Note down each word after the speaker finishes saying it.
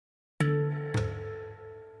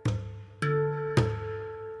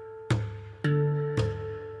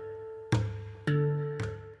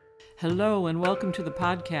Hello and welcome to the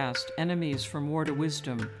podcast, Enemies from War to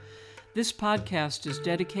Wisdom. This podcast is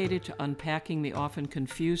dedicated to unpacking the often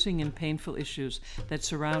confusing and painful issues that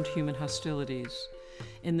surround human hostilities.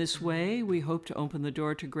 In this way, we hope to open the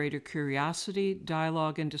door to greater curiosity,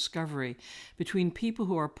 dialogue, and discovery between people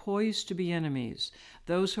who are poised to be enemies,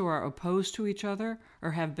 those who are opposed to each other or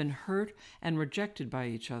have been hurt and rejected by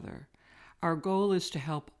each other. Our goal is to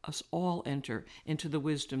help us all enter into the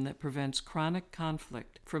wisdom that prevents chronic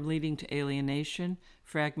conflict from leading to alienation,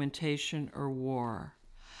 fragmentation, or war.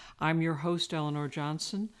 I'm your host, Eleanor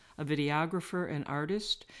Johnson, a videographer and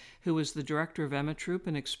artist who is the director of Emmetroop,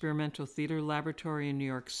 an experimental theater laboratory in New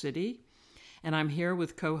York City. And I'm here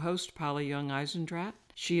with co-host Polly Young-Eisendrat.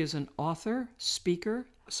 She is an author, speaker,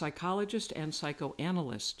 psychologist, and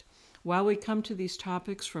psychoanalyst. While we come to these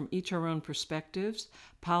topics from each our own perspectives,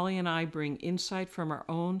 Polly and I bring insight from our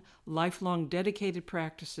own lifelong dedicated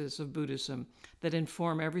practices of Buddhism that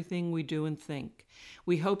inform everything we do and think.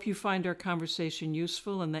 We hope you find our conversation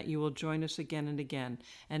useful and that you will join us again and again.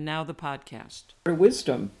 And now the podcast.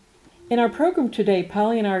 Wisdom. In our program today,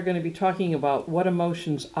 Polly and I are going to be talking about what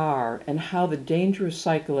emotions are and how the dangerous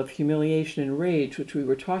cycle of humiliation and rage, which we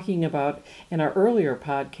were talking about in our earlier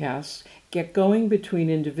podcasts, get going between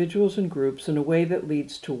individuals and groups in a way that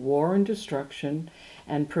leads to war and destruction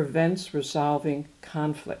and prevents resolving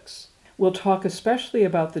conflicts. We'll talk especially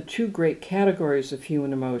about the two great categories of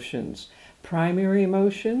human emotions: primary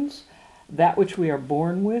emotions, that which we are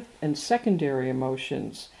born with, and secondary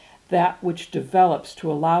emotions, that which develops to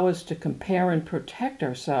allow us to compare and protect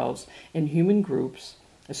ourselves in human groups,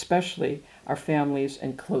 especially our families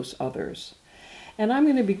and close others. And I'm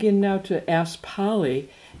going to begin now to ask Polly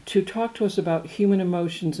to talk to us about human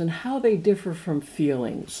emotions and how they differ from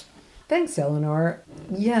feelings. Thanks, Eleanor.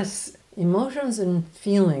 Yes, emotions and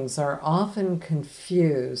feelings are often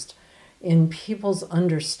confused in people's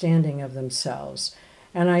understanding of themselves.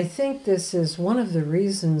 And I think this is one of the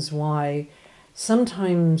reasons why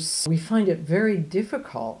sometimes we find it very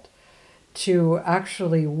difficult to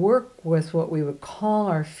actually work with what we would call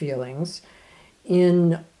our feelings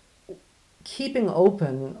in keeping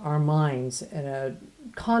open our minds in a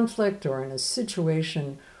conflict or in a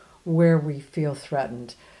situation where we feel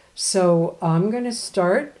threatened. So I'm going to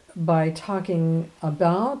start by talking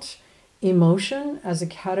about emotion as a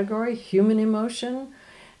category, human emotion,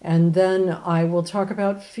 and then I will talk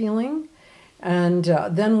about feeling, and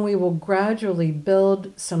then we will gradually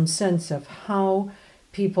build some sense of how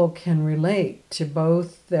people can relate to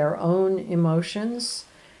both their own emotions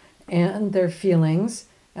and their feelings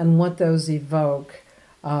and what those evoke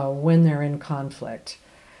when they're in conflict.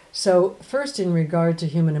 So first, in regard to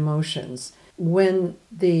human emotions, when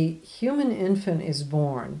the human infant is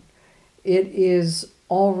born, it is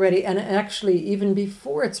already, and actually even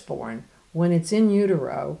before it's born, when it's in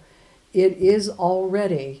utero, it is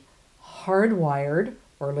already hardwired,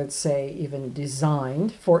 or let's say even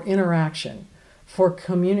designed, for interaction, for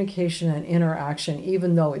communication and interaction,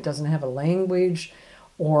 even though it doesn't have a language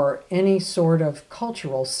or any sort of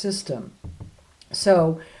cultural system.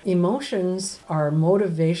 So emotions are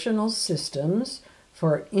motivational systems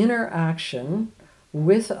for interaction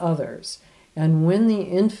with others. And when the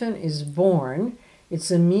infant is born,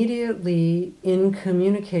 it's immediately in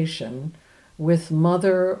communication with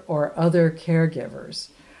mother or other caregivers,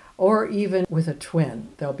 or even with a twin.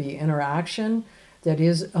 There'll be interaction that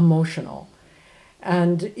is emotional.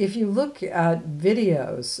 And if you look at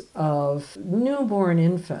videos of newborn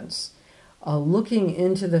infants looking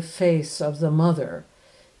into the face of the mother,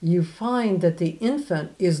 you find that the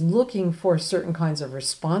infant is looking for certain kinds of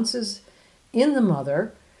responses in the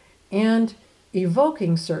mother and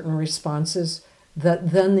evoking certain responses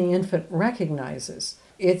that then the infant recognizes.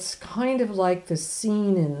 It's kind of like the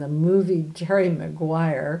scene in the movie Jerry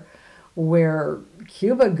Maguire where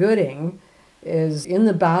Cuba Gooding is in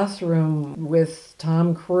the bathroom with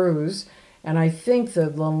Tom Cruise, and I think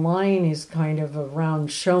that the line is kind of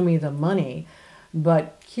around "show me the money,"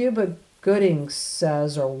 but Cuba Gooding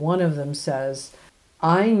says, or one of them says,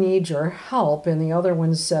 "I need your help," and the other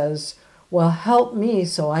one says, "Well, help me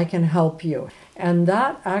so I can help you." And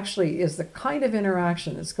that actually is the kind of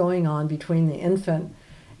interaction that's going on between the infant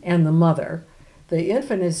and the mother. The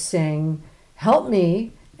infant is saying, "Help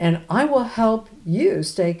me, and I will help you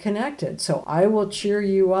stay connected. So I will cheer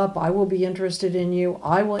you up. I will be interested in you.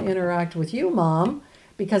 I will interact with you, Mom,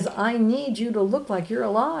 because I need you to look like you're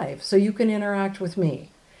alive so you can interact with me."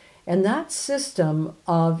 And that system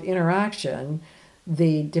of interaction,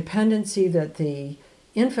 the dependency that the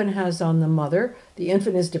infant has on the mother, the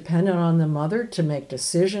infant is dependent on the mother to make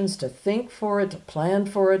decisions, to think for it, to plan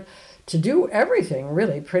for it, to do everything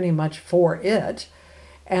really pretty much for it.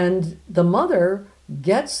 And the mother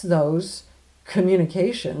gets those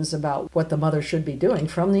communications about what the mother should be doing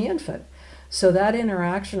from the infant. So that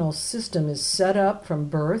interactional system is set up from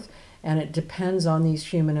birth, and it depends on these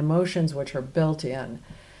human emotions which are built in.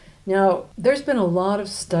 Now, there's been a lot of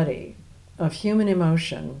study of human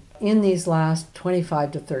emotion in these last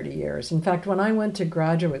 25 to 30 years. In fact, when I went to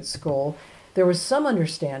graduate school, there was some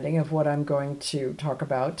understanding of what I'm going to talk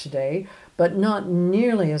about today, but not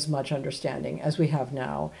nearly as much understanding as we have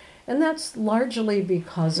now. And that's largely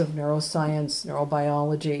because of neuroscience,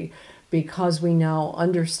 neurobiology, because we now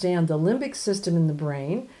understand the limbic system in the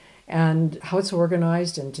brain and how it's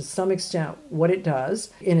organized, and to some extent what it does.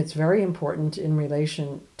 And it's very important in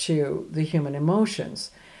relation to the human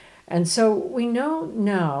emotions. And so we know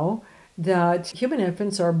now that human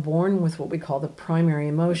infants are born with what we call the primary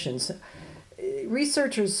emotions.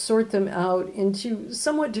 Researchers sort them out into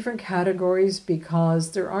somewhat different categories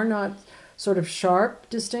because there are not sort of sharp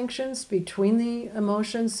distinctions between the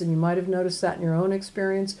emotions, and you might have noticed that in your own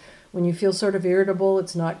experience. When you feel sort of irritable,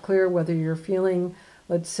 it's not clear whether you're feeling,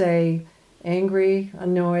 let's say, angry,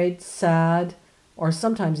 annoyed, sad, or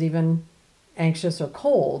sometimes even anxious or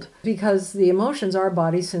cold, because the emotions are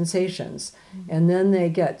body sensations, and then they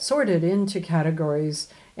get sorted into categories,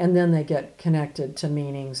 and then they get connected to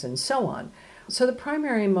meanings and so on. So the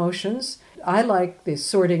primary emotions, I like the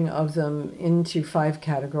sorting of them into 5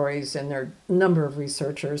 categories, and there are a number of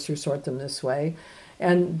researchers who sort them this way.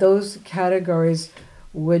 And those categories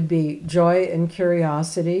would be joy and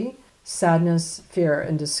curiosity, sadness, fear,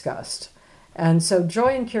 and disgust. And so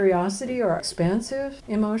joy and curiosity are expansive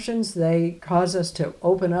emotions. They cause us to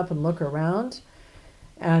open up and look around.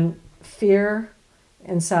 And fear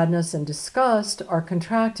and sadness and disgust are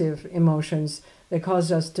contractive emotions. They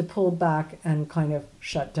cause us to pull back and kind of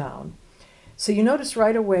shut down. So you notice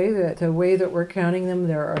right away that the way that we're counting them,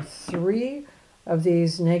 there are 3 of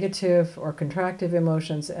these negative or contractive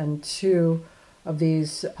emotions and 2 of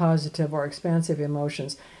these positive or expansive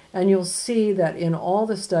emotions. And you'll see that in all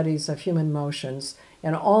the studies of human emotions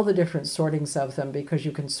and all the different sortings of them, because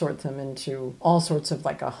you can sort them into all sorts of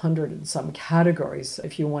like 100 and some categories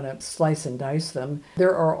if you want to slice and dice them,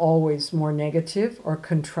 there are always more negative or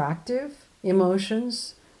contractive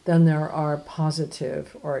emotions than there are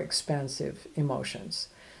positive or expansive emotions.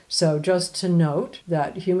 So just to note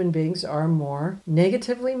that human beings are more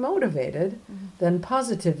negatively motivated than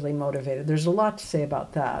positively motivated. There's a lot to say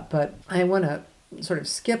about that, but I want to sort of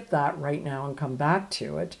skip that right now and come back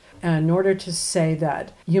to it. And in order to say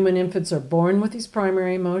that human infants are born with these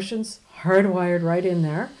primary emotions, hardwired right in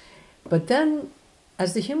there, but then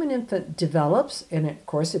as the human infant develops, and of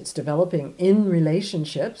course it's developing in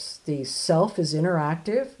relationships, the self is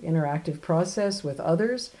interactive process with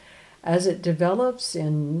others. As it develops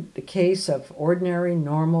in the case of ordinary,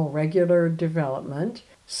 normal, regular development,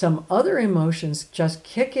 some other emotions just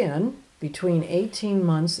kick in between 18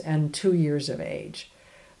 months and 2 years of age.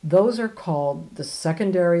 Those are called the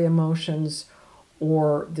secondary emotions,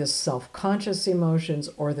 or the self-conscious emotions,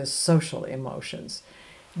 or the social emotions.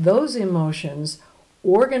 Those emotions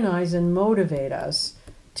organize and motivate us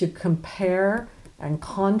to compare and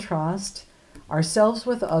contrast ourselves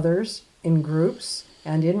with others in groups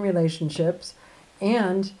and in relationships,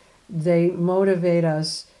 and they motivate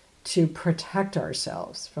us to protect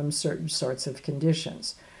ourselves from certain sorts of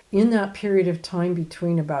conditions. In that period of time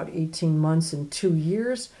between about 18 months and 2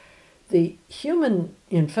 years, the human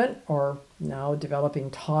infant, or now developing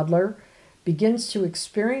toddler, begins to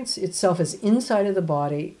experience itself as inside of the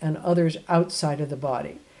body and others outside of the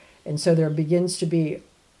body. And so there begins to be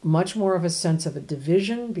much more of a sense of a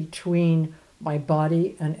division between my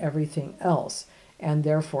body and everything else, and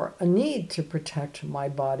therefore a need to protect my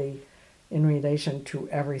body in relation to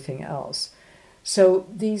everything else. So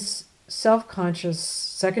these self-conscious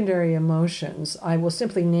secondary emotions, I will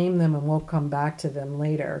simply name them and we'll come back to them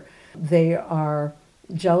later. They are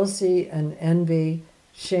jealousy and envy,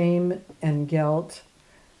 shame and guilt,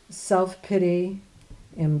 self-pity,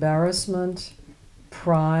 embarrassment,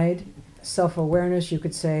 pride, self-awareness, you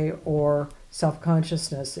could say, or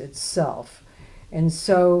self-consciousness itself. And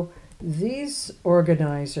so these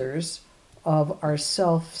organizers of our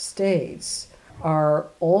self-states are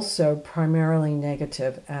also primarily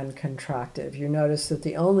negative and contractive. You notice that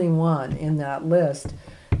the only one in that list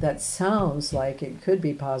that sounds like it could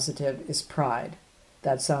be positive is pride.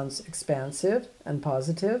 That sounds expansive and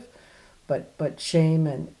positive, but shame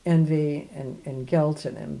and envy and guilt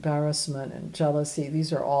and embarrassment and jealousy,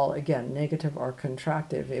 these are all, again, negative or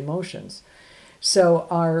contractive emotions. So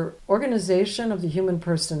our organization of the human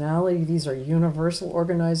personality, these are universal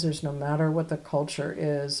organizers no matter what the culture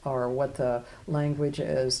is or what the language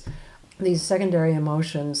is. These secondary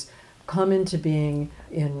emotions come into being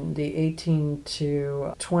in the 18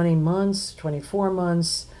 to 20 months, 24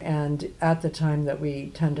 months, and at the time that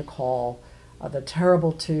we tend to call the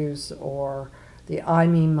terrible twos or the I,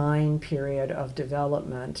 me, mine period of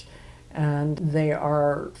development. And they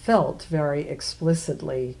are felt very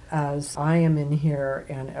explicitly as I am in here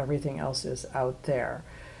and everything else is out there.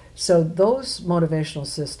 So those motivational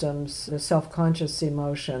systems, the self-conscious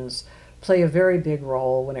emotions, play a very big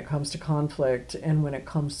role when it comes to conflict and when it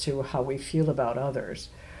comes to how we feel about others.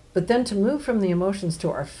 But then to move from the emotions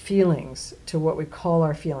to our feelings, to what we call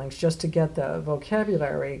our feelings, just to get the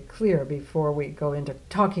vocabulary clear before we go into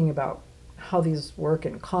talking about how these work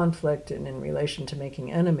in conflict and in relation to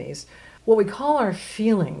making enemies. What we call our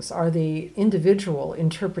feelings are the individual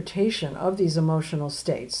interpretation of these emotional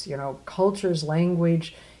states. Cultures,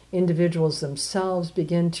 language, individuals themselves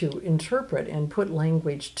begin to interpret and put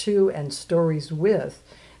language to and stories with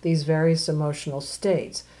these various emotional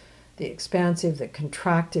states, the expansive, the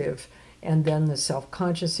contractive, and then the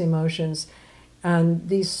self-conscious emotions. And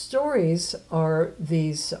these stories, or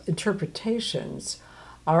these interpretations,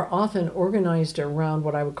 are often organized around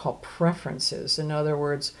what I would call preferences. In other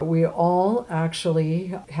words, we all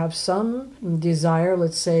actually have some desire,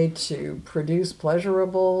 let's say, to produce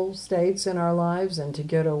pleasurable states in our lives and to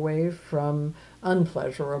get away from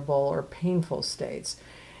unpleasurable or painful states.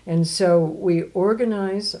 And so we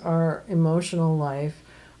organize our emotional life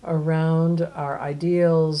around our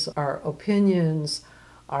ideals, our opinions,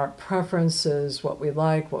 our preferences, what we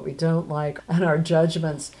like, what we don't like, and our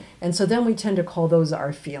judgments. And so then we tend to call those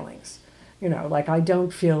our feelings. Like I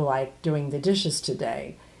don't feel like doing the dishes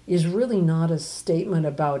today is really not a statement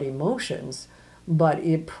about emotions, but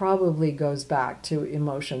it probably goes back to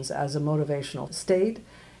emotions as a motivational state.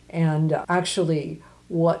 And actually,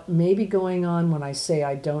 what may be going on when I say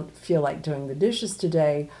I don't feel like doing the dishes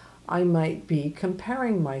today, I might be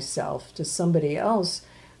comparing myself to somebody else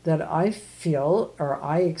that I feel or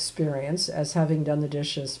I experience as having done the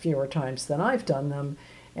dishes fewer times than I've done them.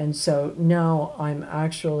 And so now I'm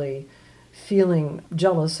actually feeling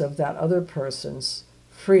jealous of that other person's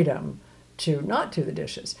freedom to not do the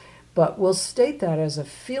dishes. But we'll state that as a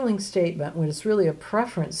feeling statement when it's really a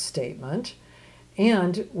preference statement.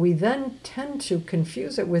 And we then tend to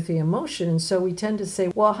confuse it with the emotion. And so we tend to say,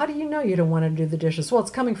 well, how do you know you don't want to do the dishes? Well, it's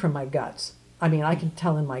coming from my guts. I mean, I can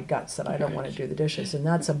tell in my guts that I don't want to do the dishes, and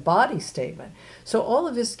that's a body statement. So all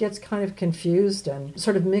of this gets kind of confused and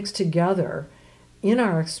sort of mixed together in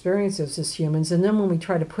our experiences as humans. And then when we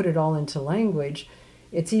try to put it all into language,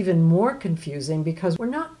 it's even more confusing because we're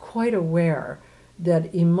not quite aware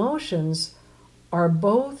that emotions are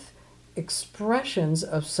both expressions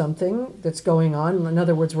of something that's going on. In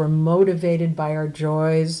other words, we're motivated by our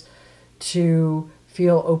joys to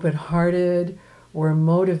feel open-hearted. We're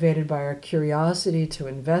motivated by our curiosity to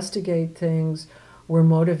investigate things. We're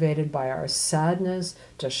motivated by our sadness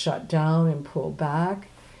to shut down and pull back.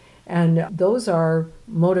 And those are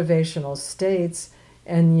motivational states,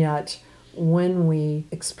 and yet when we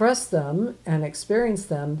express them and experience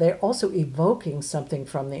them, they're also evoking something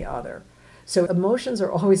from the other. So emotions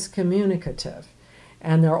are always communicative,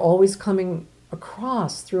 and they're always coming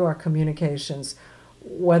across through our communications,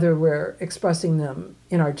 whether we're expressing them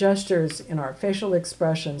in our gestures, in our facial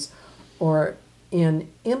expressions, or in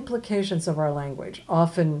implications of our language.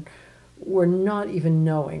 Often we're not even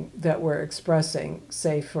knowing that we're expressing,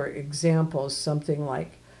 say, for example, something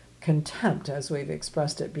like contempt, as we've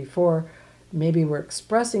expressed it before. Maybe we're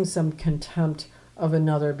expressing some contempt of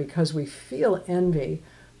another because we feel envy,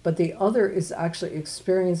 but the other is actually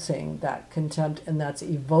experiencing that contempt, and that's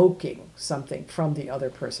evoking something from the other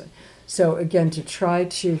person. So again, to try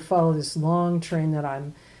to follow this long train that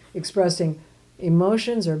I'm expressing,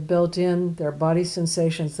 emotions are built in, they're body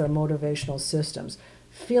sensations, they're motivational systems.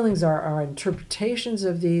 Feelings are our interpretations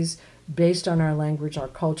of these based on our language, our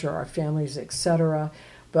culture, our families, etc.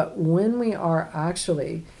 But when we are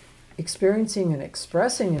actually experiencing and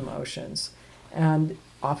expressing emotions, and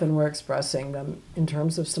often we're expressing them in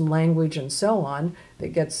terms of some language and so on,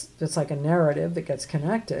 that's like a narrative that gets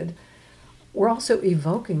connected, we're also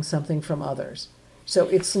evoking something from others. So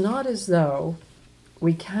it's not as though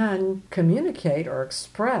we can communicate or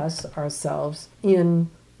express ourselves in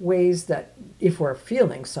ways that if we're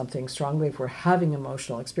feeling something strongly, if we're having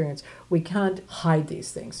emotional experience, we can't hide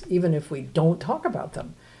these things, even if we don't talk about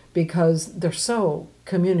them, because they're so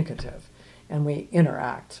communicative and we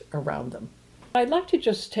interact around them. I'd like to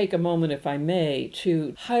just take a moment, if I may,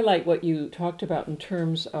 to highlight what you talked about in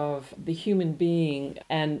terms of the human being,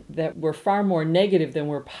 and that we're far more negative than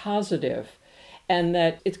we're positive. And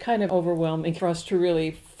that it's kind of overwhelming for us to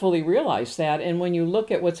really fully realize that. And when you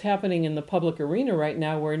look at what's happening in the public arena right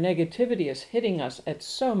now, where negativity is hitting us at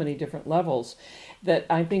so many different levels, that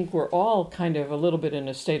I think we're all kind of a little bit in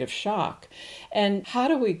a state of shock. And how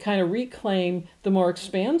do we kind of reclaim the more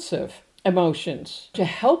expansive emotions to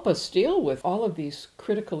help us deal with all of these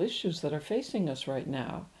critical issues that are facing us right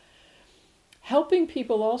now? Helping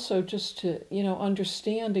people also just to,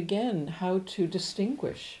 understand again how to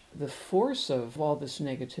distinguish the force of all this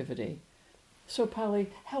negativity. So,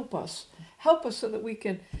 Polly, help us. Help us so that we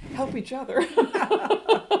can help each other.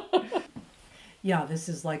 Yeah, this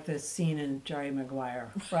is like the scene in Jerry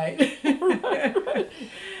Maguire, right? Right.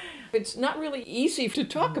 It's not really easy to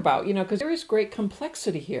talk about, because there is great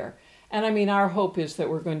complexity here. And I mean, our hope is that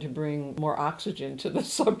we're going to bring more oxygen to the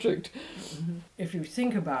subject. If you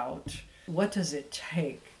think about what does it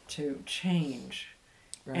take to change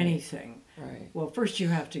Right. anything? Right. Well, first you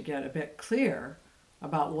have to get a bit clear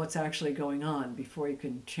about what's actually going on before you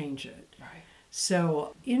can change it. Right.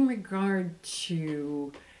 So in regard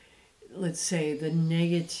to, let's say, the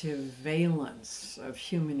negative valence of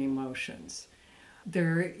human emotions,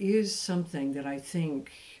 there is something that I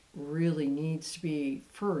think really needs to be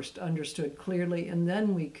first understood clearly, and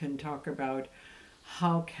then we can talk about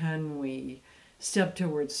how can we step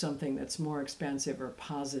towards something that's more expansive or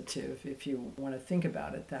positive, if you want to think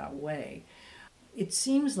about it that way. It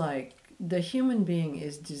seems like the human being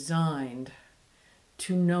is designed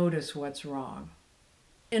to notice what's wrong.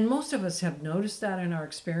 And most of us have noticed that in our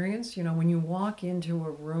experience. When you walk into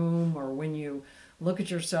a room, or when you look at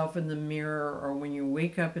yourself in the mirror, or when you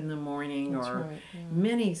wake up in the morning, That's or right, yeah.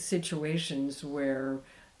 many situations where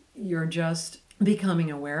you're just becoming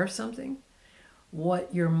aware of something.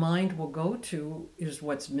 What your mind will go to is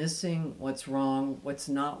what's missing, what's wrong, what's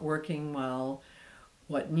not working well,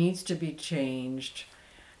 what needs to be changed.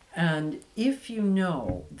 And if you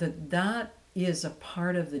know that that is a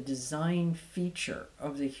part of the design feature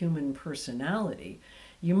of the human personality,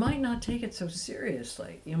 you might not take it so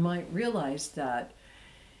seriously. You might realize that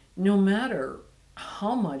no matter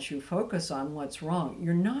how much you focus on what's wrong,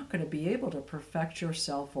 you're not going to be able to perfect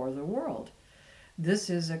yourself or the world. This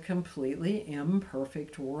is a completely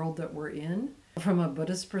imperfect world that we're in. From a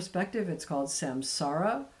Buddhist perspective, it's called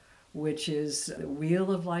samsara, which is the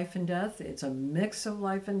wheel of life and death. It's a mix of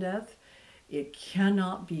life and death. It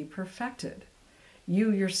cannot be perfected.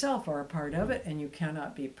 You yourself are a part of it, and you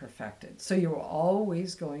cannot be perfected. So you're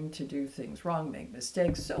always going to do things wrong, make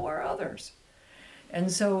mistakes. So are others.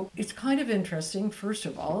 And so it's kind of interesting, first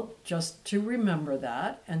of all, just to remember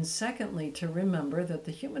that. And secondly, to remember that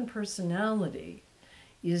the human personality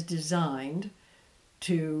is designed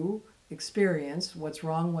to experience what's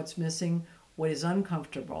wrong, what's missing, what is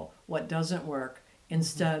uncomfortable, what doesn't work,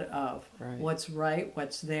 instead of what's right,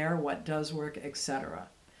 what's there, what does work, etc.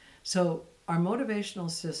 So our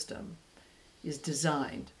motivational system is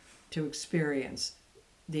designed to experience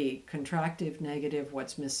the contractive, negative,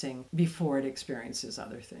 what's missing, before it experiences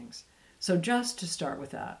other things. So just to start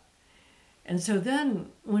with that. And so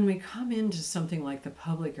then when we come into something like the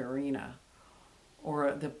public arena,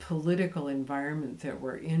 or the political environment that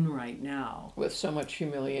we're in right now, With so much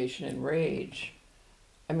humiliation and rage.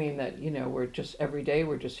 I mean, that, we're just, every day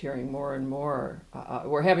we're just hearing more and more.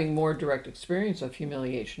 We're having more direct experience of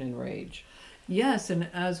humiliation and rage. yes, and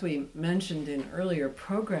as we mentioned in earlier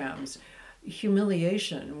programs,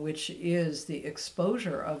 humiliation, which is the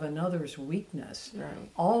exposure of another's weakness,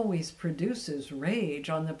 always produces rage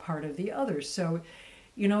on the part of the other. So,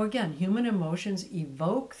 again, human emotions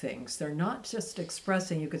evoke things. They're not just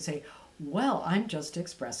expressing. You could say, well, I'm just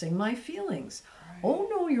expressing my feelings. Right. Oh,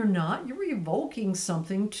 no, you're not. You're evoking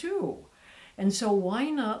something too. And so why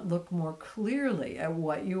not look more clearly at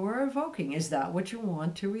what you are evoking? Is that what you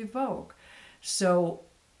want to evoke? So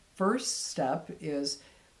first step is,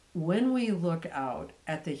 when we look out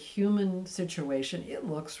at the human situation, it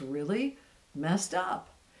looks really messed up.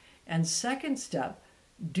 And second step,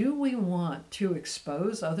 do we want to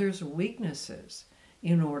expose others' weaknesses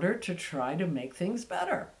in order to try to make things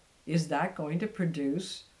better? Is that going to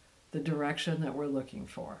produce the direction that we're looking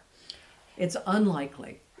for? It's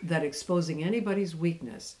unlikely that exposing anybody's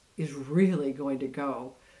weakness is really going to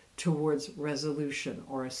go towards resolution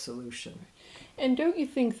or a solution. And don't you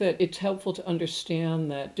think that it's helpful to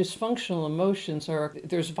understand that dysfunctional emotions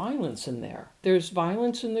there's violence in there. There's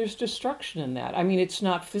violence and there's destruction in that. I mean, it's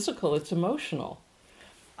not physical, it's emotional.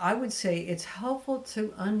 I would say it's helpful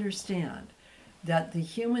to understand that the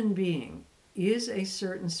human being is a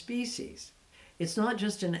certain species. It's not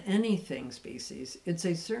just an anything species. It's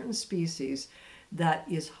a certain species that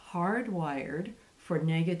is hardwired for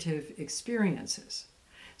negative experiences.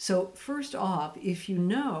 So first off, if you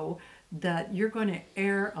know that you're going to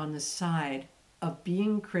err on the side of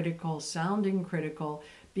being critical, sounding critical,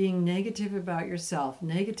 being negative about yourself,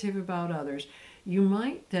 negative about others, you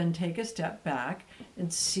might then take a step back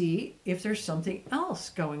and see if there's something else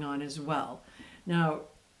going on as well. Now,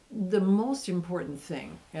 the most important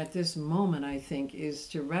thing at this moment, I think, is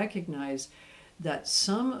to recognize that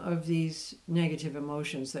some of these negative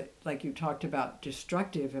emotions that, like you talked about,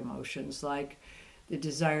 destructive emotions, like the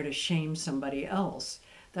desire to shame somebody else,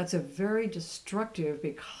 that's a very destructive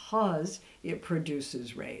because it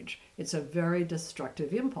produces rage. It's a very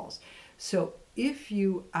destructive impulse. So if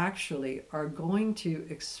you actually are going to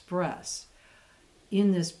express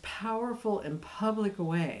in this powerful and public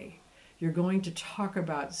way, you're going to talk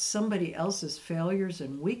about somebody else's failures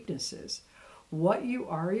and weaknesses, what you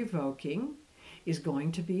are evoking is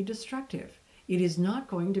going to be destructive. It is not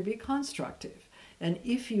going to be constructive. And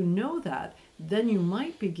if you know that, then you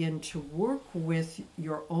might begin to work with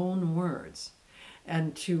your own words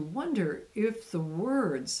and to wonder if the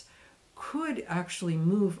words could actually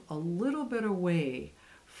move a little bit away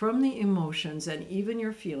from the emotions and even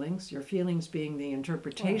your feelings being the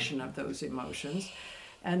interpretation of those emotions,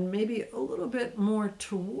 and maybe a little bit more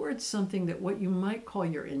towards something that what you might call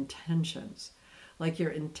your intentions. Like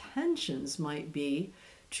your intentions might be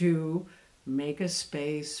to make a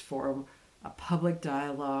space for a public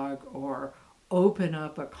dialogue or open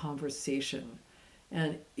up a conversation.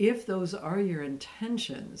 And if those are your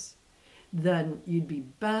intentions, then you'd be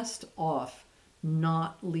best off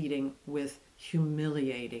not leading with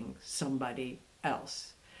humiliating somebody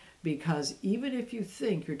else. Because even if you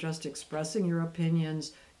think you're just expressing your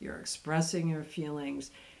opinions, you're expressing your feelings,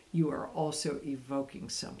 you are also evoking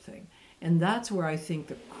something. And that's where I think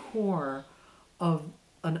the core of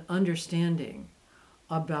an understanding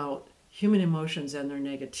about human emotions and their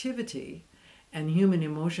negativity and human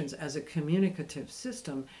emotions as a communicative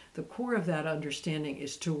system, the core of that understanding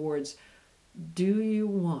is towards, do you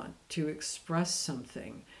want to express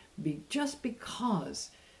something just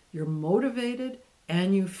because you're motivated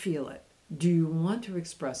and you feel it? Do you want to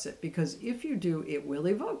express it? Because if you do, it will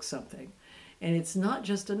evoke something. And it's not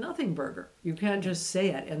just a nothing burger. You can't just say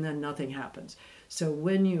it and then nothing happens. So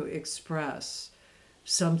when you express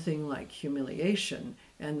something like humiliation,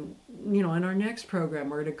 and in our next program,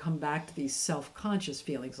 we're going to come back to these self-conscious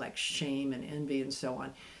feelings like shame and envy and so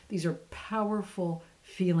on. These are powerful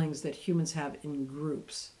feelings that humans have in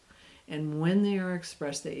groups. And when they are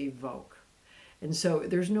expressed, they evoke. And so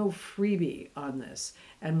there's no freebie on this.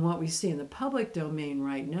 And what we see in the public domain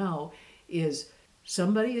right now is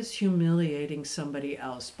somebody is humiliating somebody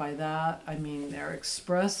else. By that, I mean they're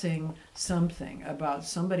expressing something about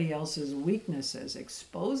somebody else's weaknesses,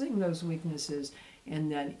 exposing those weaknesses,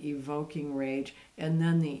 and then evoking rage. And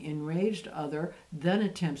then the enraged other then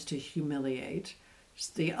attempts to humiliate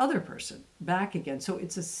the other person back again. So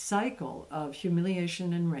it's a cycle of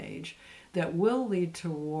humiliation and rage that will lead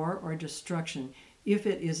to war or destruction if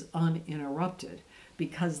it is uninterrupted,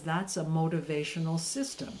 because that's a motivational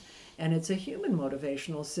system. And it's a human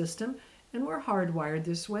motivational system, and we're hardwired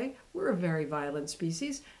this way. We're a very violent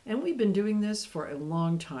species, and we've been doing this for a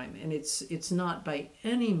long time. And it's not by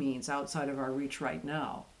any means outside of our reach right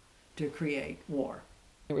now to create war.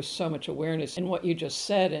 There was so much awareness in what you just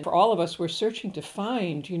said. And for all of us, we're searching to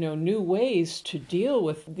find, new ways to deal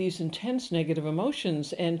with these intense negative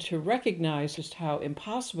emotions and to recognize just how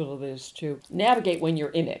impossible it is to navigate when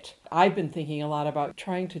you're in it. I've been thinking a lot about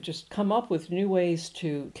trying to just come up with new ways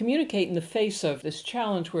to communicate in the face of this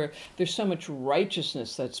challenge where there's so much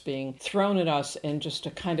righteousness that's being thrown at us and just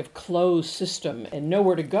a kind of closed system and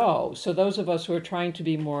nowhere to go. So those of us who are trying to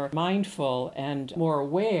be more mindful and more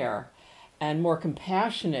aware and more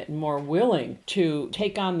compassionate and more willing to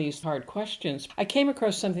take on these hard questions. I came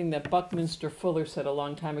across something that Buckminster Fuller said a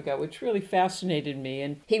long time ago, which really fascinated me.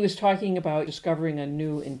 And he was talking about discovering a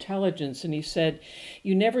new intelligence. And he said,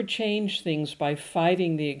 you never change things by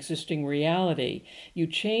fighting the existing reality. You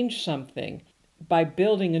change something by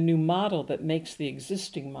building a new model that makes the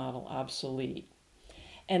existing model obsolete.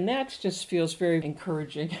 And that just feels very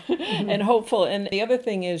encouraging and hopeful. And the other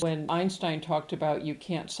thing is when Einstein talked about you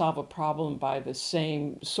can't solve a problem by the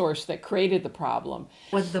same source that created the problem.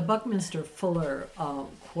 What the Buckminster Fuller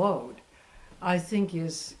quote, I think,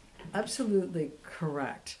 is absolutely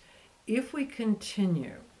correct. If we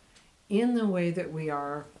continue in the way that we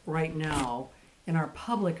are right now in our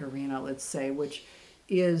public arena, let's say, which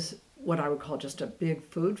is what I would call just a big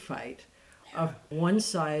food fight of one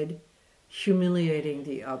side humiliating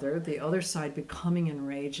the other side becoming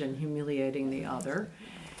enraged and humiliating the other.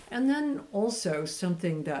 And then also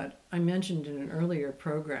something that I mentioned in an earlier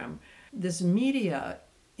program, this media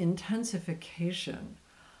intensification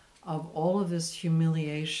of all of this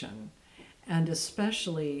humiliation, and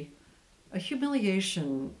especially a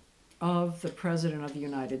humiliation of the President of the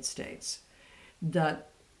United States, that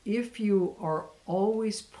if you are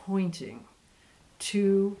always pointing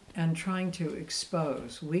to and trying to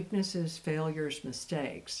expose weaknesses, failures,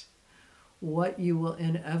 mistakes, what you will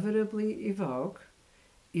inevitably evoke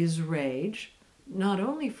is rage, not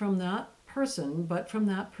only from that person, but from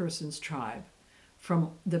that person's tribe,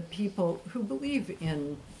 from the people who believe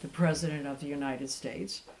in the President of the United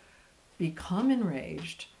States, become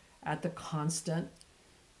enraged at the constant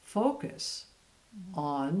focus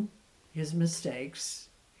on his mistakes,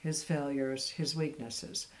 his failures, his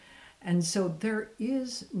weaknesses. And so there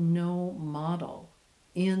is no model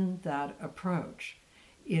in that approach.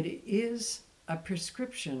 It is a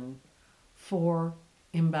prescription for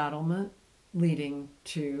embattlement leading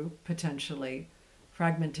to potentially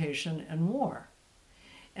fragmentation and war.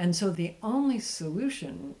 And so the only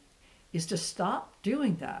solution is to stop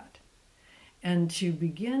doing that and to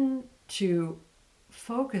begin to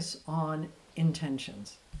focus on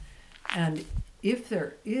intentions. And if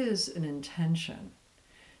there is an intention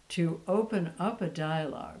to open up a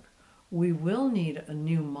dialogue, we will need a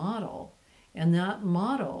new model. And that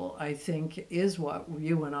model, I think, is what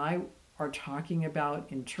you and I are talking about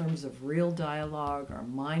in terms of real dialogue or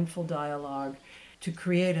mindful dialogue, to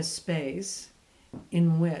create a space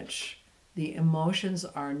in which the emotions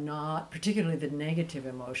are not, particularly the negative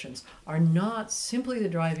emotions, are not simply the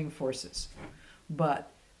driving forces,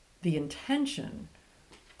 but the intention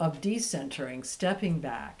of decentering, stepping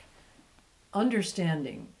back,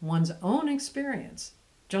 understanding one's own experience,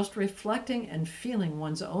 just reflecting and feeling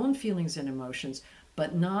one's own feelings and emotions,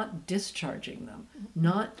 but not discharging them,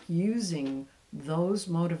 not using those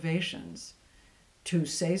motivations to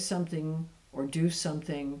say something or do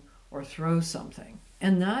something or throw something.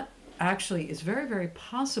 And that actually is very, very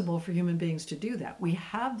possible for human beings to do that. We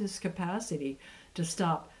have this capacity to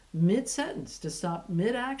stop mid-sentence, to stop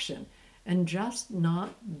mid-action, and just not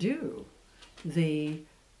do the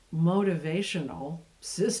motivational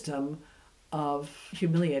system of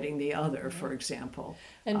humiliating the other, for example.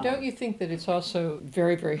 And don't you think that it's also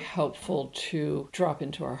very, very helpful to drop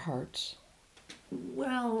into our hearts?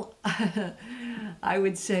 Well, I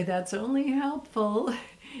would say that's only helpful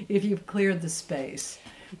if you've cleared the space.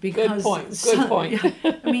 Good point. Good point.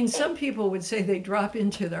 I mean, some people would say they drop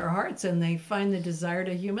into their hearts and they find the desire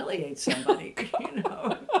to humiliate somebody. You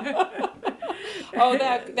know. Oh,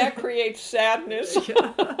 that creates sadness.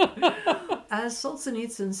 As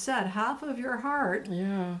Solzhenitsyn said, half of your heart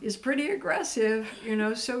is pretty aggressive, you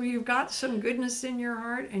know, so you've got some goodness in your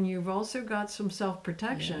heart and you've also got some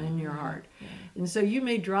self-protection in your heart. And so you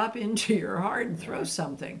may drop into your heart and throw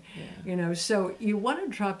something, you know, so you want to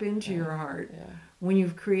drop into your heart when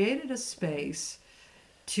you've created a space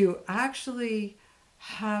to actually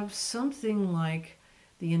have something like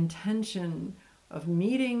the intention of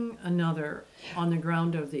meeting another on the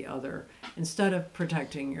ground of the other instead of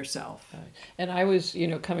protecting yourself. Right. And I was,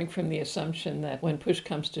 coming from the assumption that when push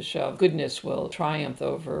comes to shove, goodness will triumph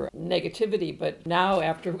over negativity. But now,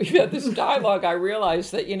 after we've had this dialogue, I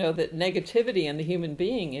realize that, that negativity in the human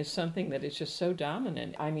being is something that is just so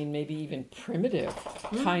dominant. I mean, maybe even primitive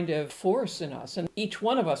kind of force in us. And each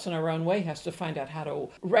one of us in our own way has to find out how to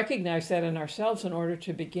recognize that in ourselves in order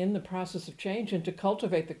to begin the process of change and to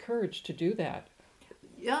cultivate the courage to do that.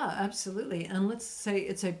 Yeah, absolutely. And let's say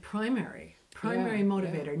it's a primary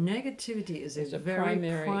motivator. Negativity is a very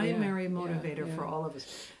primary motivator for all of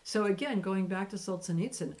us. So again, going back to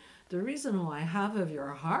Solzhenitsyn, the reason why half of your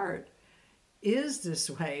heart is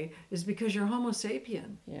this way is because you're Homo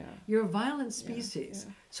sapien. Yeah. You're a violent species.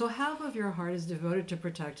 Yeah. So half of your heart is devoted to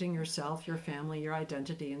protecting yourself, your family, your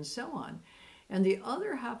identity, and so on. And the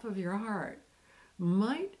other half of your heart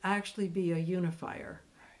might actually be a unifier.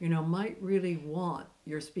 Might really want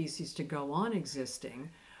your species to go on existing,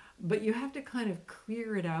 but you have to kind of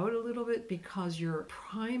clear it out a little bit because your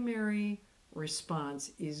primary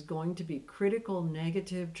response is going to be critical,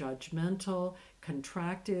 negative, judgmental,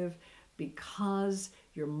 contractive, because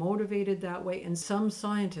you're motivated that way. And some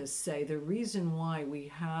scientists say the reason why we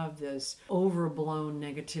have this overblown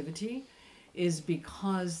negativity is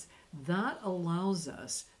because that allows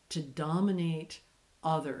us to dominate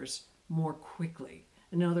others more quickly.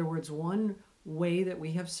 In other words, one way that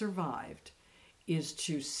we have survived is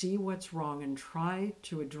to see what's wrong and try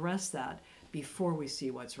to address that before we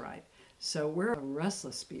see what's right. So we're a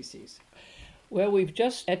restless species. Well, we've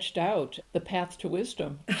just etched out the path to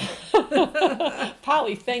wisdom.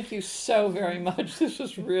 Polly, thank you so very much. This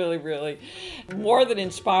was really, really more than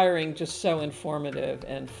inspiring, just so informative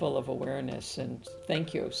and full of awareness. And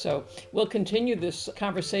thank you. So we'll continue this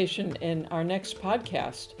conversation in our next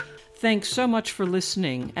podcast. Thanks so much for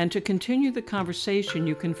listening. And to continue the conversation,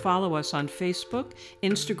 you can follow us on Facebook,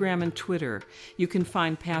 Instagram, and Twitter. You can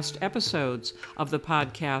find past episodes of the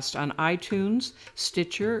podcast on iTunes,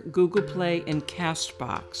 Stitcher, Google Play, and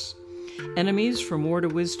Castbox. Enemies from War to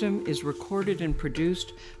Wisdom is recorded and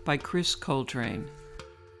produced by Chris Coltrane.